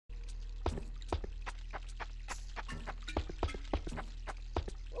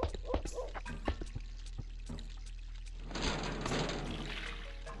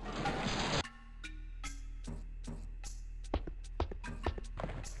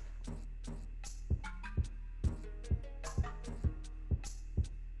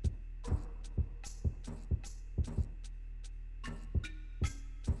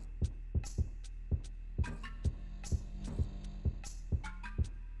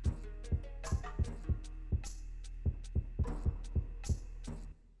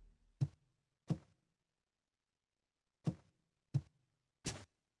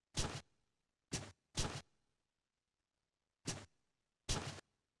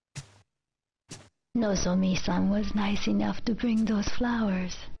Nozomi-san was nice enough to bring those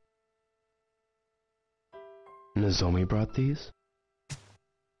flowers. Nozomi brought these?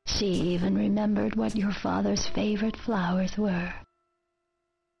 She even remembered what your father's favorite flowers were.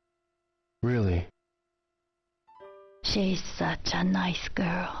 Really? She's such a nice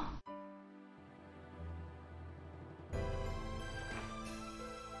girl.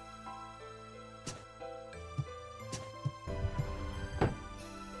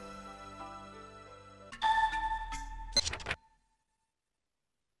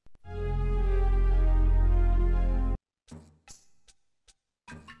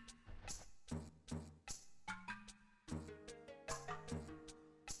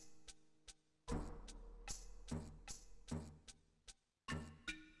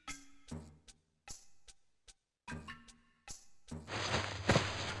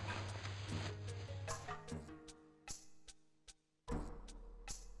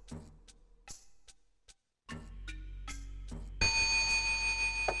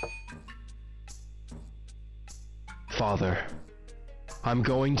 Father, I'm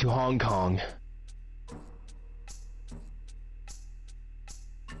going to Hong Kong.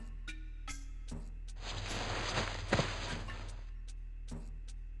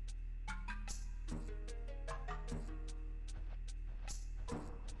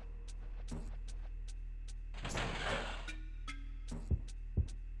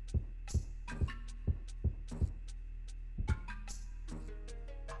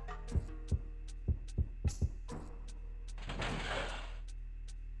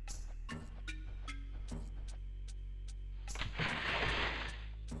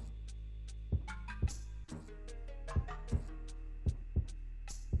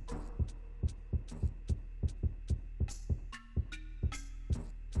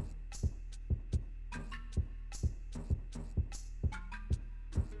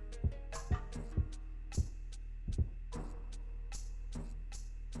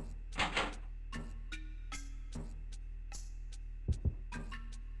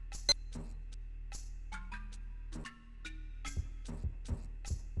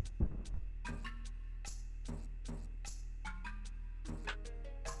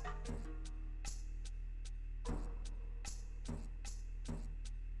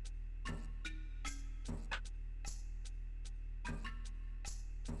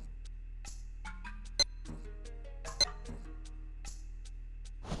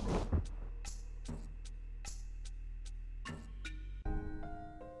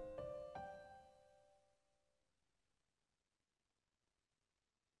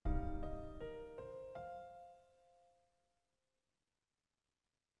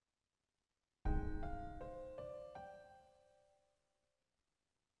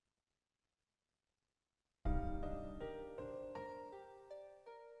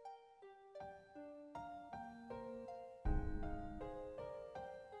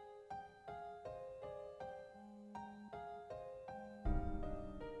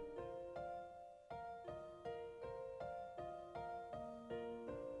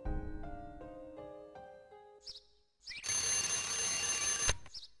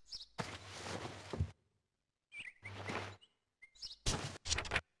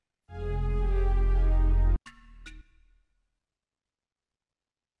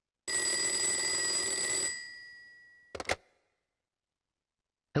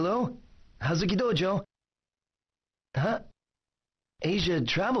 Hello? Hazuki Dojo? Huh? Asia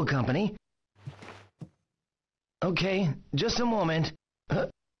Travel Company? Okay, just a moment.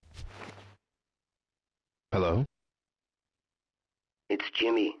 Hello? It's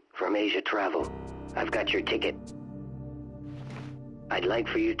Jimmy from Asia Travel. I've got your ticket. I'd like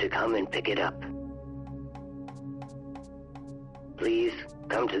for you to come and pick it up. Please,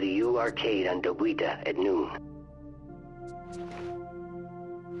 come to the U Arcade on Dobuita at noon.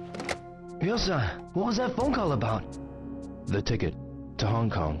 Ryosa, what was that phone call about? The ticket to Hong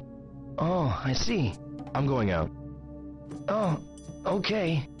Kong. Oh, I see. I'm going out. Oh,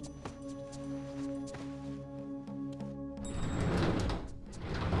 okay.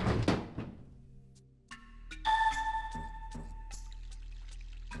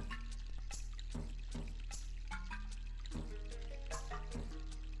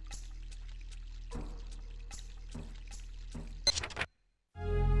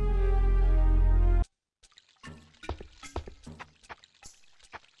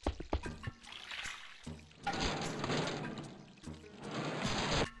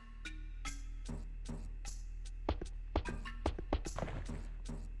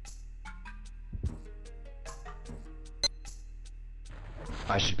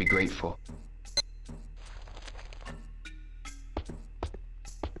 I should be grateful.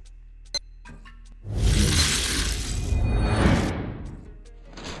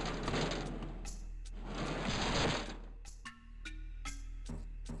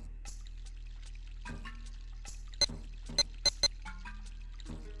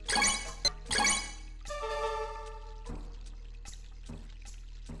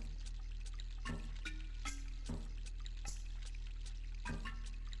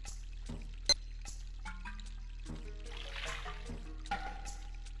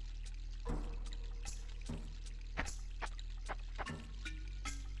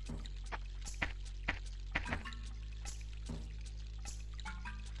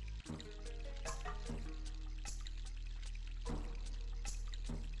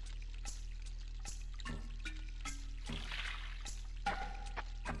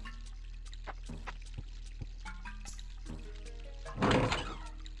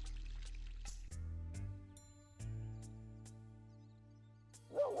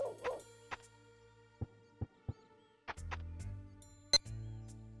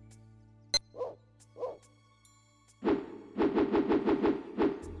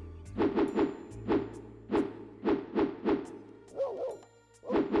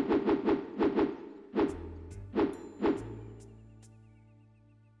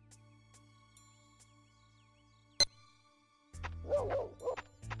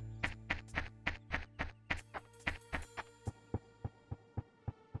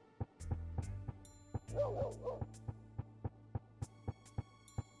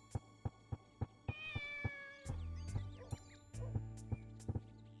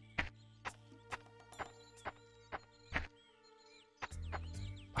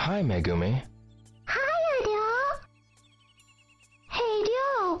 Hi, Megumi. Hi, Ryo. Hey,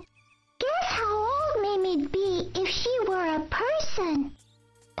 Ryo. Guess how old Mimi'd be if she were a person?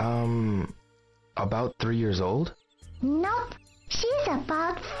 About 3 years old? Nope. She's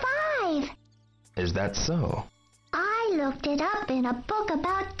about 5. Is that so? I looked it up in a book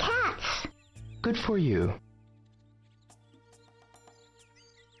about cats. Good for you.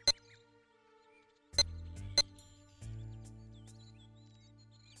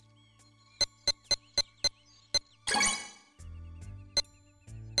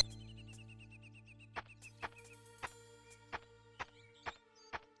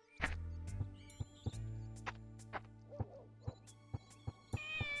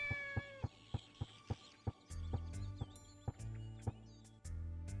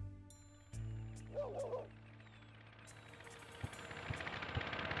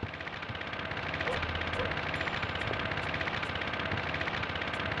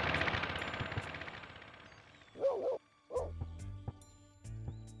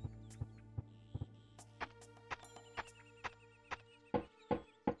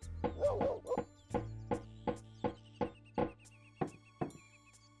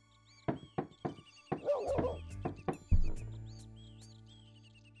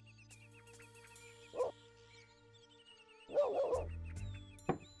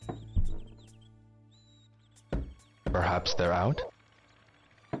 Perhaps they're out?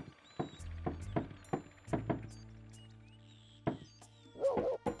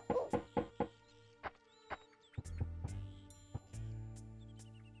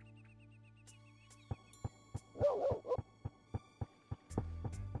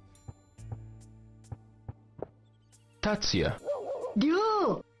 Tatsuya,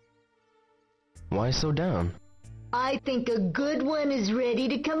 Yo! why so down? I think a good one is ready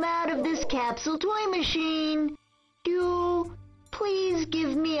to come out of this capsule toy machine. Yo, please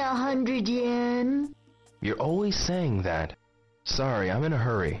give me 100 yen. You're always saying that. Sorry, I'm in a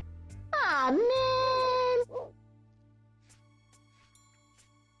hurry. Aw, man!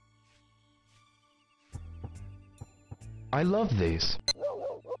 I love these.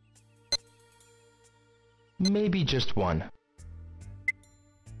 Maybe just one.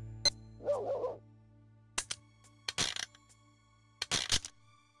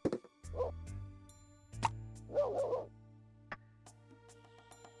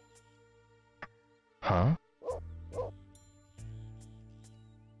 Huh?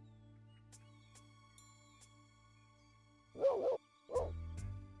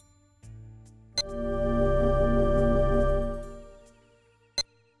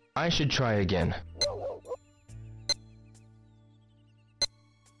 I should try again.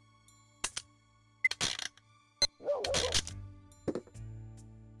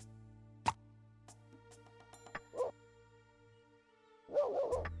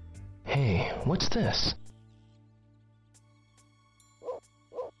 Hey, what's this?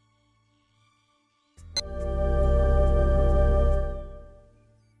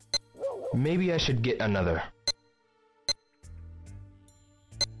 Maybe I should get another.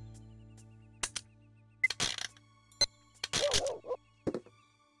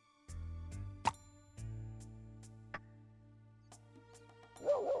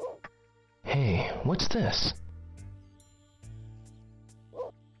 Hey, what's this?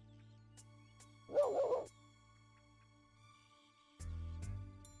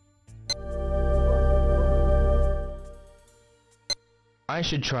 I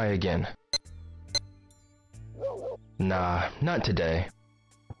should try again. Nah, not today.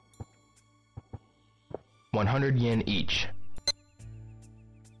 100 yen each.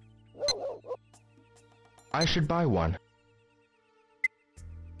 I should buy one.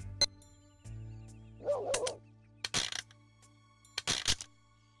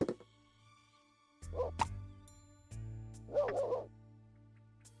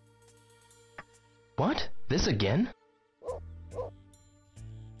 What? This again?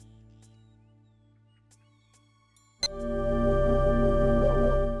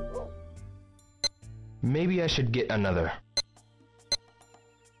 Maybe I should get another.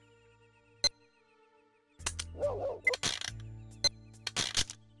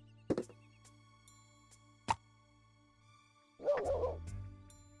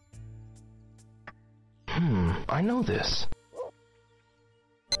 I know this.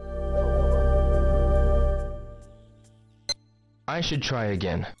 I should try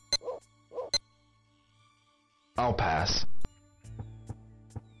again. I'll pass.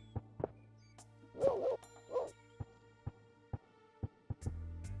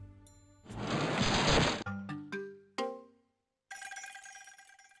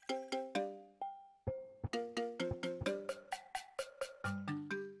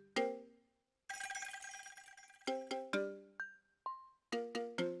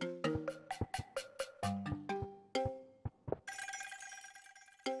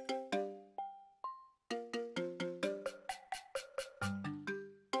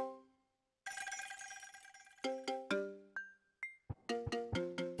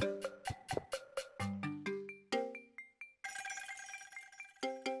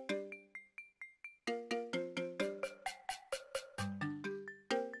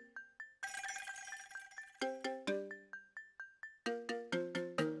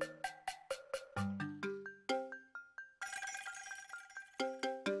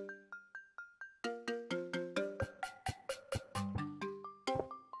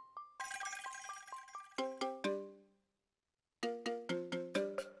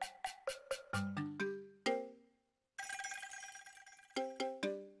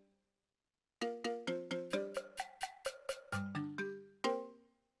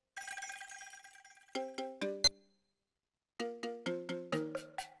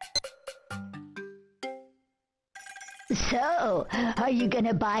 So, are you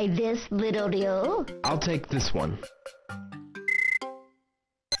gonna buy this, little Ryo? I'll take this one.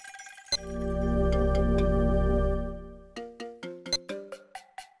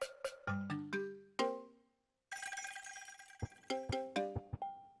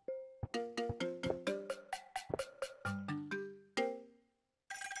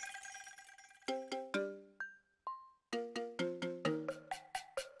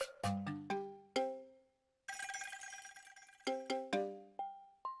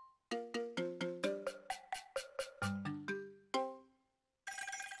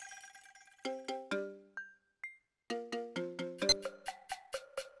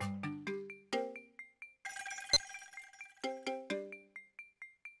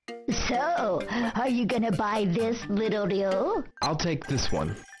 So, are you gonna buy this, little Ryo? I'll take this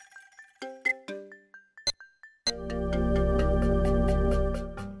one.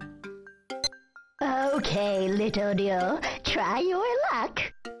 Okay, little Ryo, try your luck.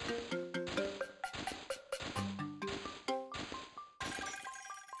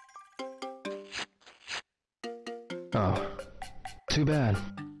 Oh, too bad.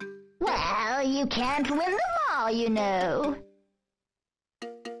 Well, you can't win them all, you know.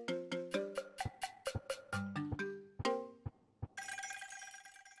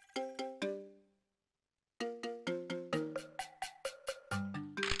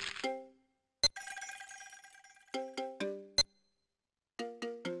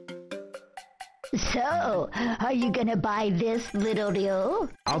 So, are you gonna buy this, little Ryo?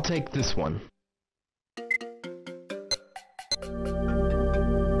 I'll take this one.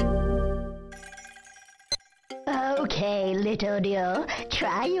 Okay, little Ryo,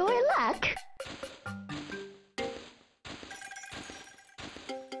 try your luck.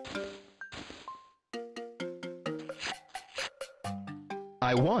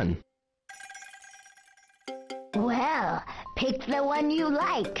 I won. Well, pick the one you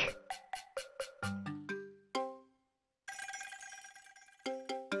like.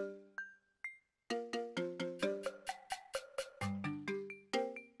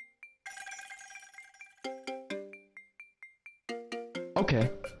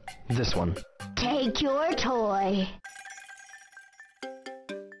 Okay, this one. Take your toy.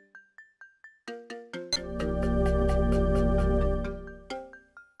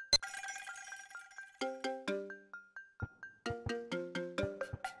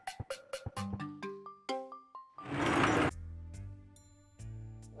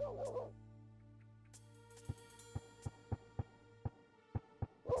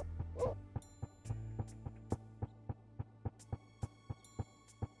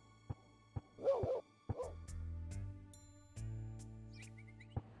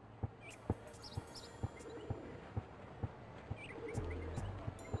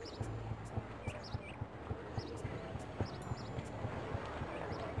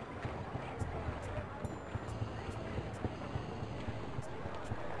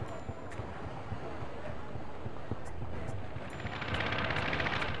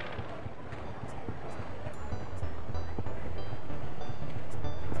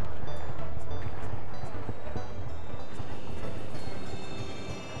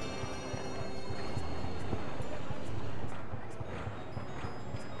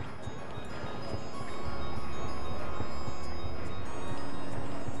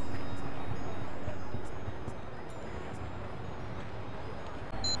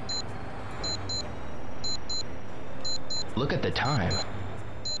 Look at the time.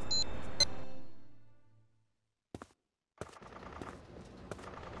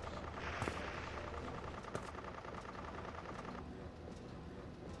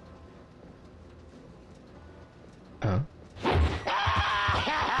 Huh?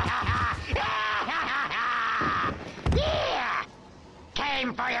 Yeah!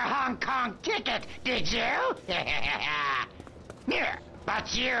 Came for your Hong Kong ticket, did you? Yeah,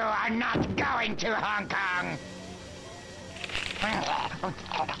 but you are not going to Hong Kong.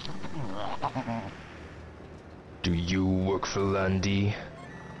 Do you work for Landy?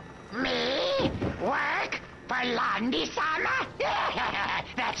 Me? Work? For Landy-sama?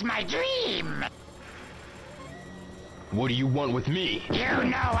 That's my dream. What do you want with me? You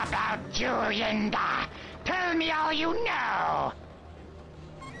know about Juyenda. Tell me all you know.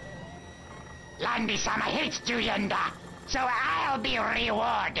 Landy-sama hates Juyenda, so I'll be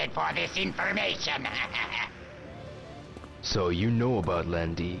rewarded for this information. So you know about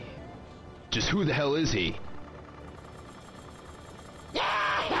Landy. Just who the hell is he?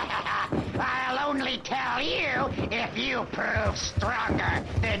 I'll only tell you if you prove stronger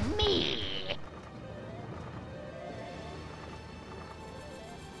than me.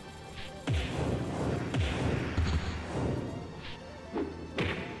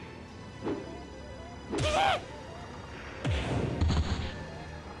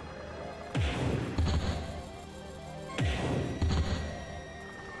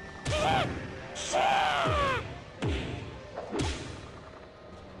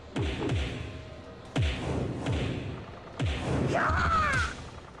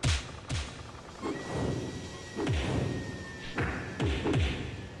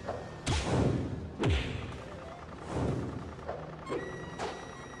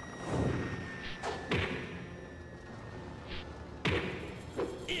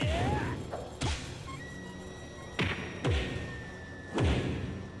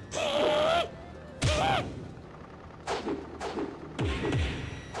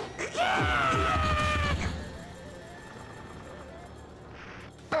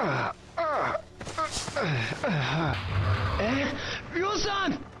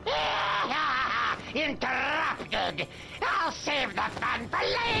 Ryo-san! Interrupted! I'll save the fun for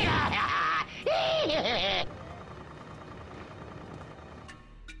later!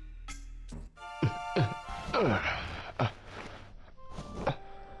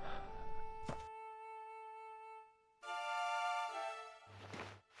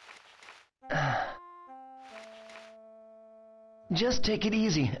 Just take it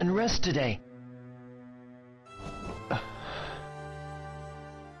easy and rest today.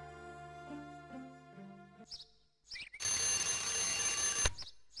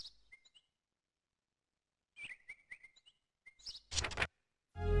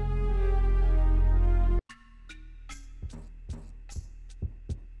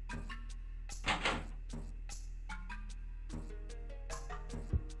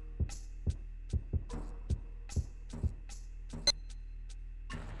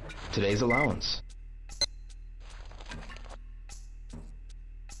 Today's allowance.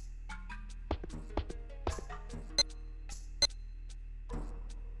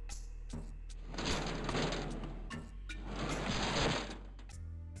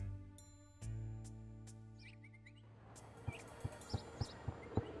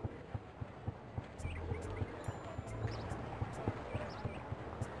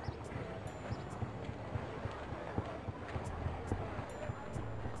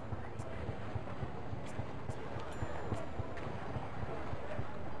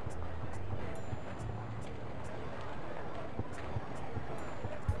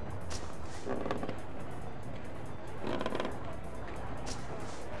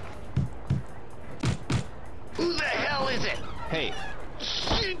 Who the hell is it? Hey,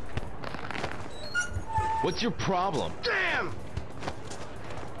 Shit! what's your problem? Damn!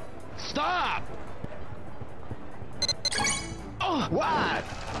 Stop! Oh, what?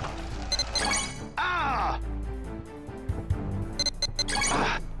 Ah!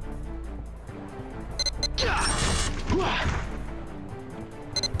 Ah! Ah!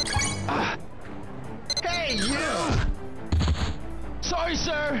 Ah! Hey, you! Sorry,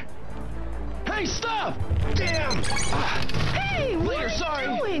 sir! Hey, stop! Damn! Ah! Hey, what Later, are you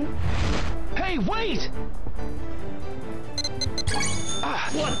sorry. doing? Hey, wait! Ah!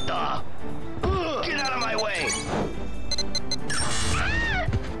 What the? Get out of my way!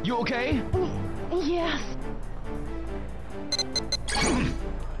 You okay? Yes.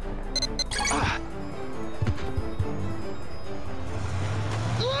 Ah!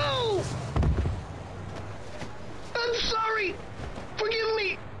 Whoa! I'm sorry! Forgive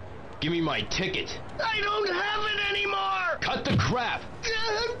me! Give me my ticket. I don't have it anymore! Cut the crap!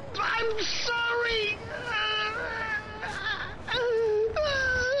 I'm sorry!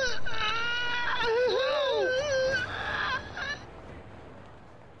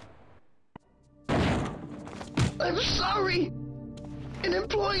 I'm sorry! An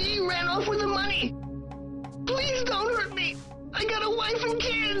employee ran off with the money! Please don't hurt me! I got a wife and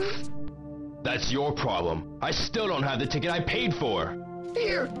kids! That's your problem. I still don't have the ticket I paid for.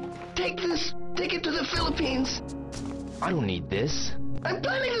 Here, take this. Take it to the Philippines. I don't need this. I'm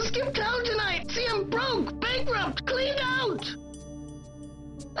planning to skip town tonight. See, I'm broke, bankrupt, cleaned out.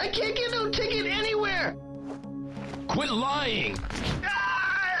 I can't get no ticket anywhere. Quit lying!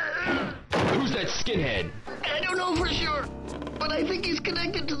 Ah! Who's that skinhead? I don't know for sure, but I think he's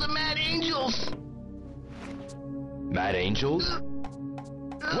connected to the Mad Angels. Mad Angels?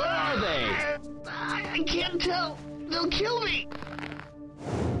 Where are they? I can't tell. They'll kill me.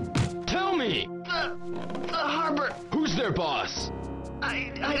 Tell me! The harbor. Who's their boss?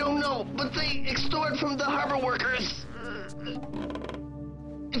 I don't know, but they extort from the harbor workers.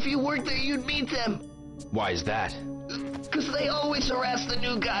 If you worked there, you'd meet them. Why is that? 'Cause they always harass the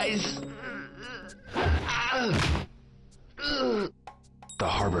new guys. The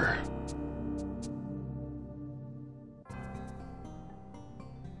harbor.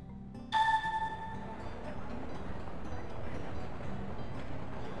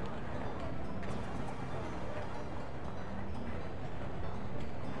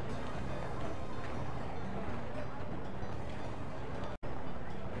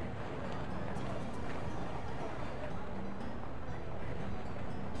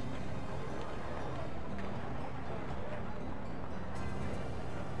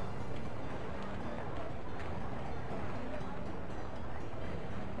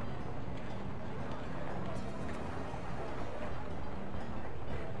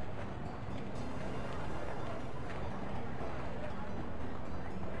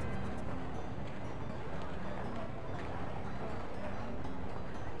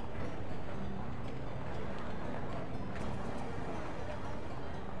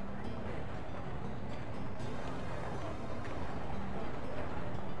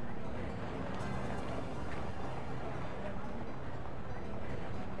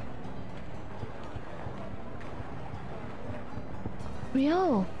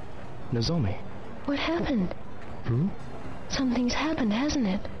 Ryo, Nozomi. what happened? Hmm? Something's happened, hasn't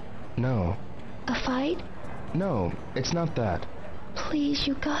it? No. A fight? No, it's not that. Please,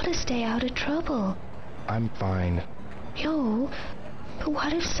 you gotta stay out of trouble. I'm fine. Ryo, but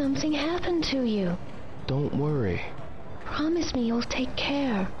what if something happened to you? Don't worry. Promise me you'll take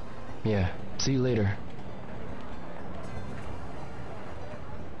care. Yeah, see you later.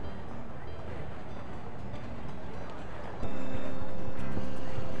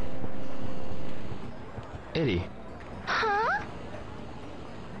 Eddie. Huh?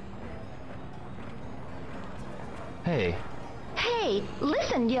 Hey. Hey,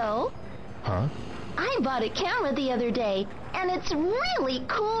 listen, yo. Huh? I bought a camera the other day, and it's really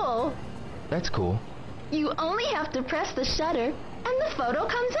cool. That's cool. You only have to press the shutter, and the photo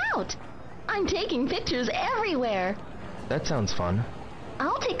comes out. I'm taking pictures everywhere. That sounds fun.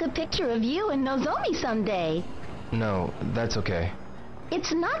 I'll take a picture of you and Nozomi someday. No, that's okay.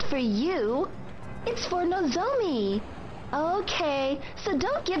 It's not for you. It's for Nozomi. Okay, so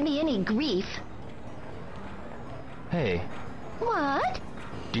don't give me any grief. Hey, What?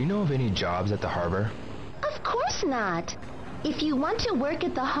 do you know of any jobs at the harbor? Of course not. If you want to work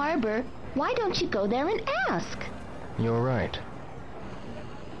at the harbor, why don't you go there and ask? You're right.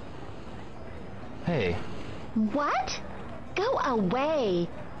 Hey, What? Go away.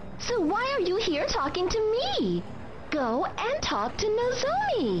 So why are you here talking to me? Go and talk to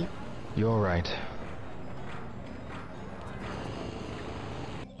Nozomi. you're right.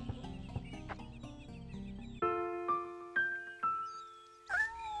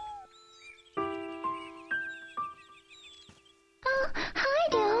 Oh, hi,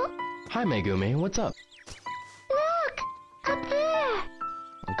 Dil. Hi, Megumi, what's up? Look, up there.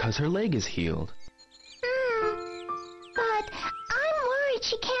 Because her leg is healed. But I'm worried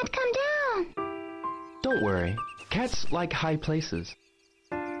she can't come down. Don't worry. Cats like high places.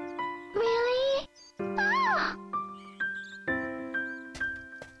 Really? Oh.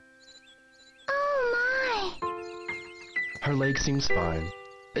 Oh, my. Her leg seems fine.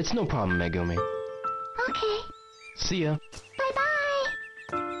 It's no problem, Megumi. Okay. See ya. Bye-bye.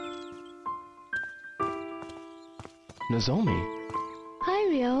 Nozomi, Hi,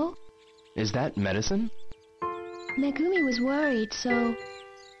 Ryo. is that medicine? Megumi was worried, so...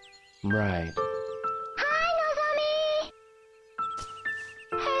 Right. Hi, Nozomi.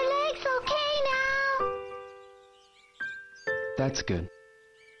 Her leg's okay now. That's good.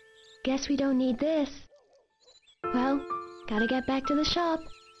 Guess we don't need this. Well, gotta get back to the shop.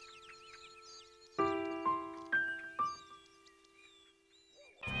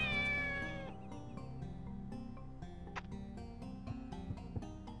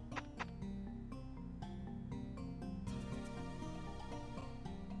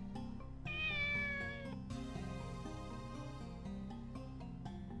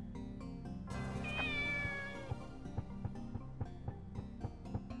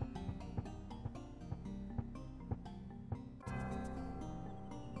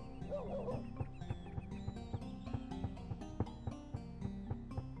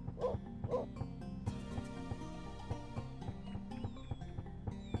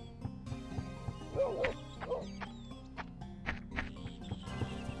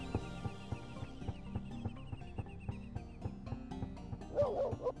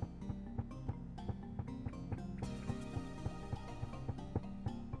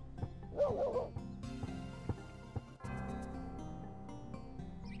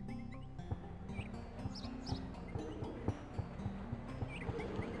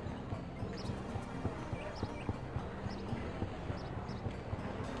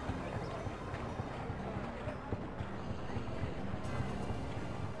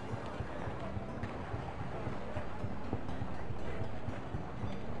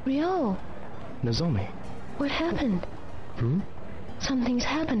 Ryo, Nozomi. what happened? Hmm? Something's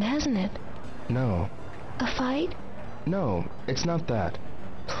happened, hasn't it? No. A fight? No, it's not that.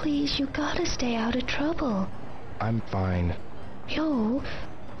 Please, you gotta stay out of trouble. I'm fine. Ryo,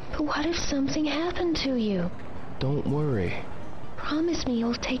 but what if something happened to you? Don't worry. Promise me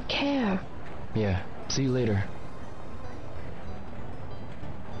you'll take care. Yeah, see you later.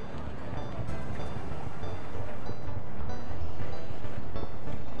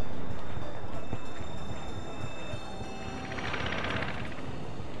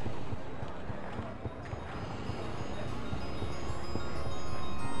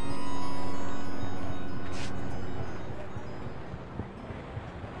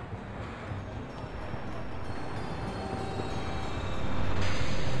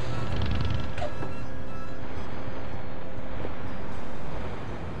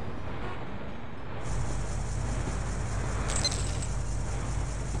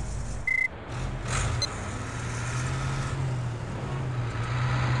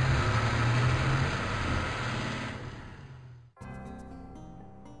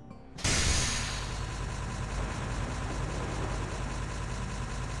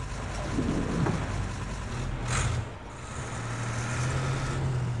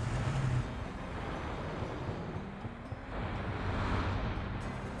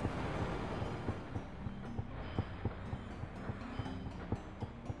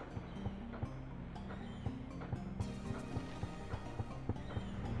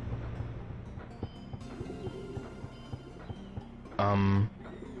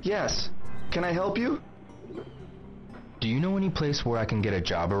 Yes. Can I help you? Do you know any place where I can get a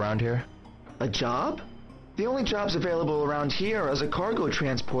job around here? A job? The only jobs available around here are as a cargo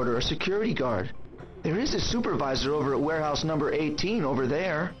transporter or security guard. There is a supervisor over at warehouse number 18 over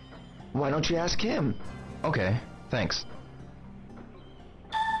there. Why don't you ask him? Okay, thanks.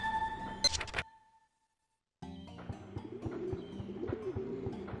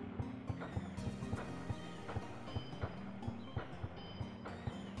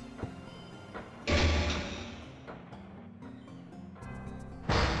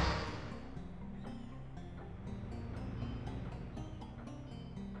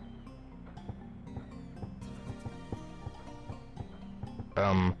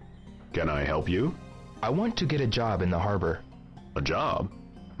 Can I help you? I want to get a job in the harbor. A job?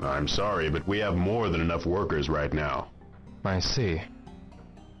 I'm sorry, but we have more than enough workers right now. I see.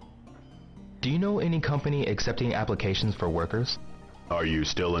 Do you know any company accepting applications for workers? Are you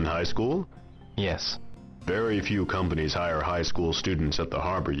still in high school? Yes. Very few companies hire high school students at the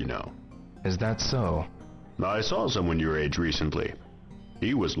harbor, you know. Is that so? I saw someone your age recently.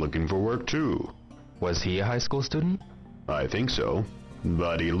 He was looking for work too. Was he a high school student? I think so,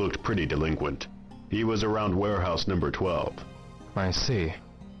 but he looked pretty delinquent. He was around warehouse number 12. I see.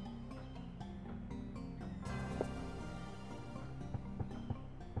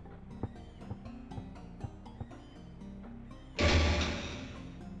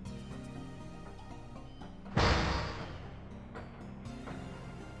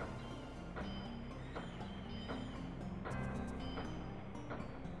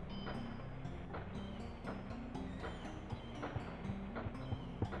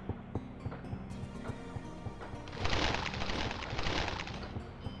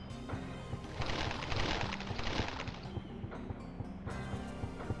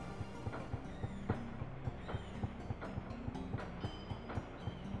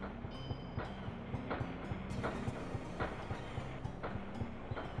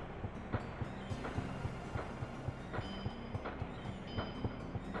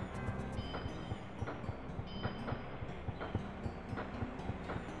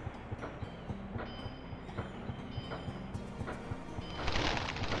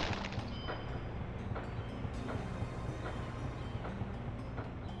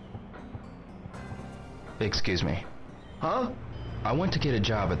 Excuse me. Huh? I want to get a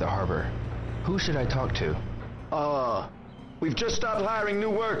job at the harbor. Who should I talk to? We've just stopped hiring new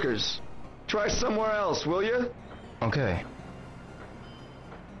workers. Try somewhere else, will you? Okay.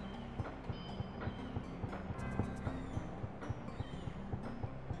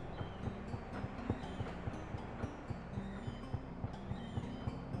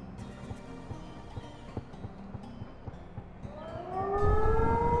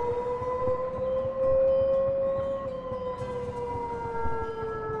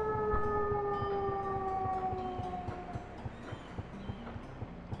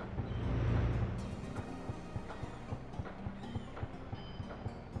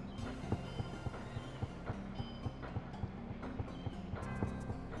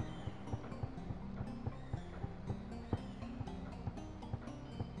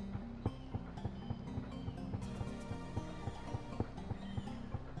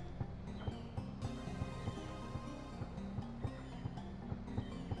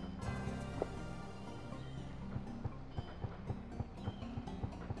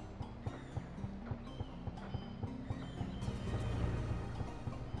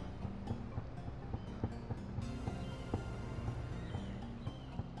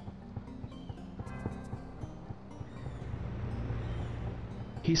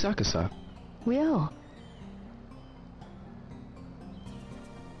 Hisaka-san. Ryo.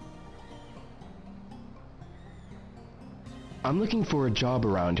 I'm looking for a job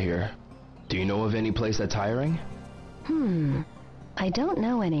around here. Do you know of any place that's hiring? I don't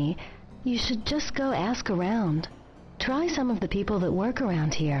know any. You should just go ask around. Try some of the people that work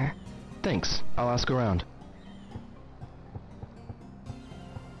around here. Thanks. I'll ask around.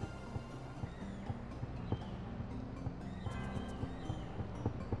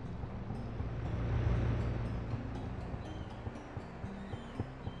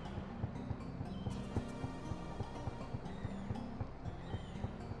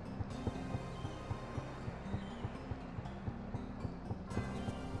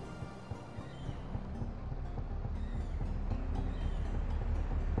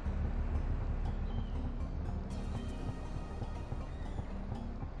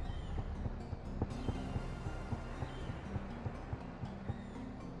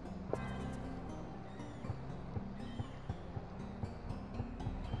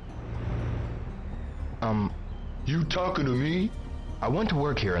 You talking to me? I want to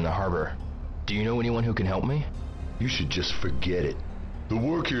work here in the harbor. Do you know anyone who can help me? You should just forget it. The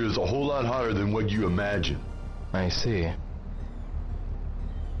work here is a whole lot harder than what you imagine. I see.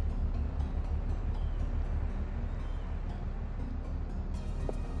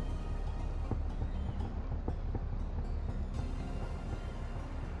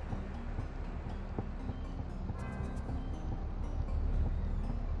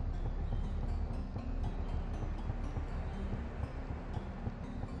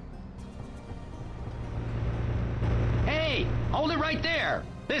 Hold it right there!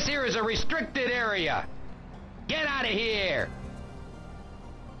 This here is a restricted area! Get out of here!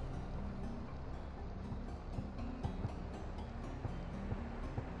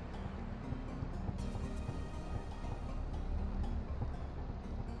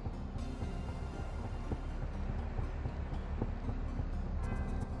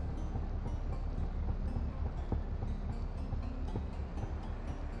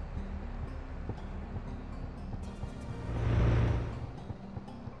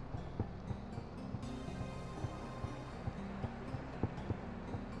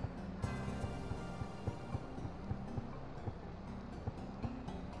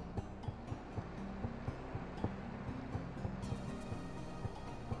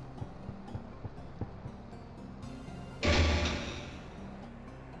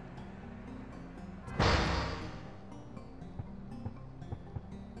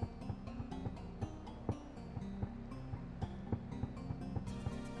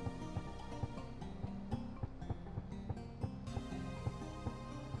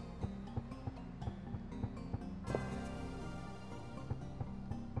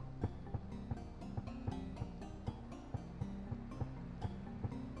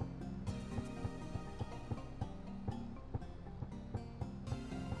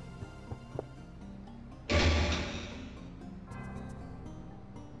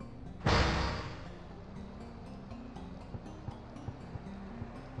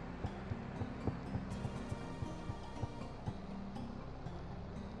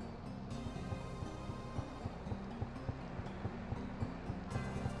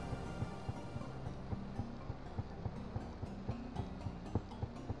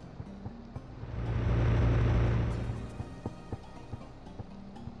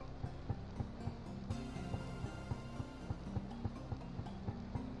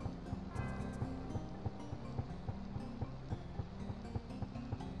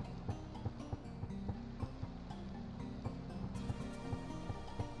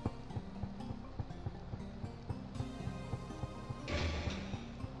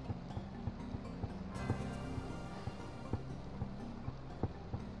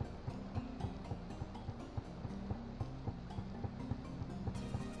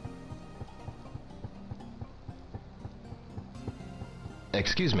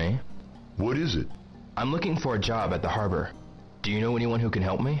 Excuse me. What is it? I'm looking for a job at the harbor. Do you know anyone who can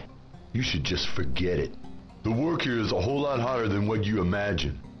help me? You should just forget it. The work here is a whole lot harder than what you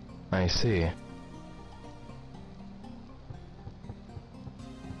imagine. I see.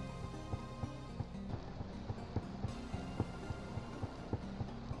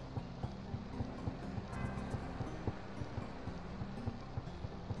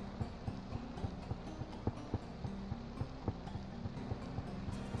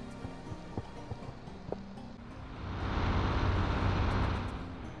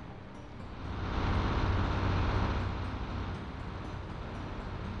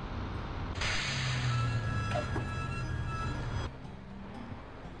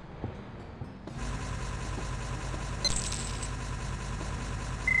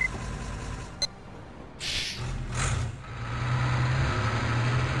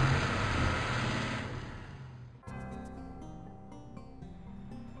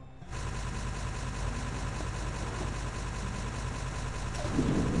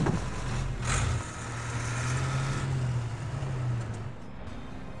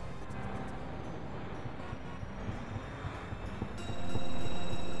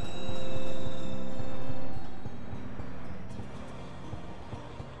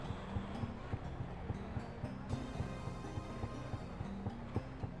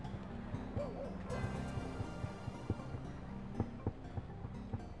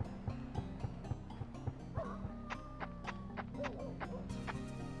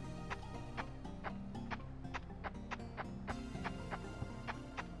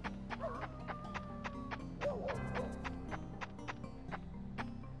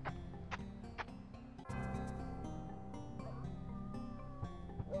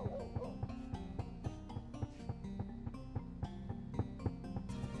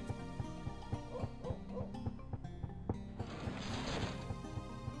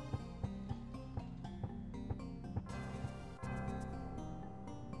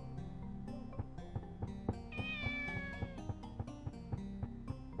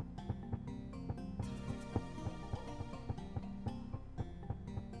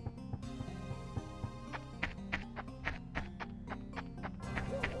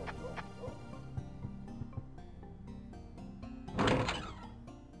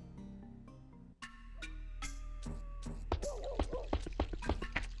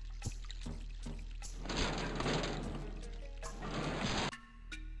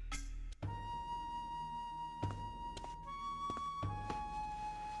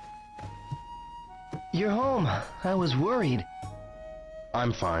 You're home. I was worried.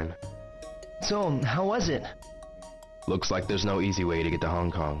 I'm fine. So, how was it? Looks like there's no easy way to get to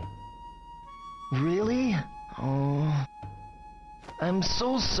Hong Kong. Really? Oh. I'm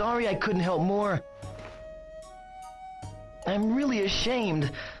so sorry I couldn't help more. I'm really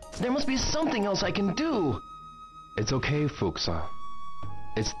ashamed. There must be something else I can do. It's okay, Fukusa.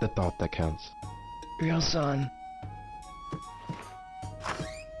 It's the thought that counts. Ryo-san,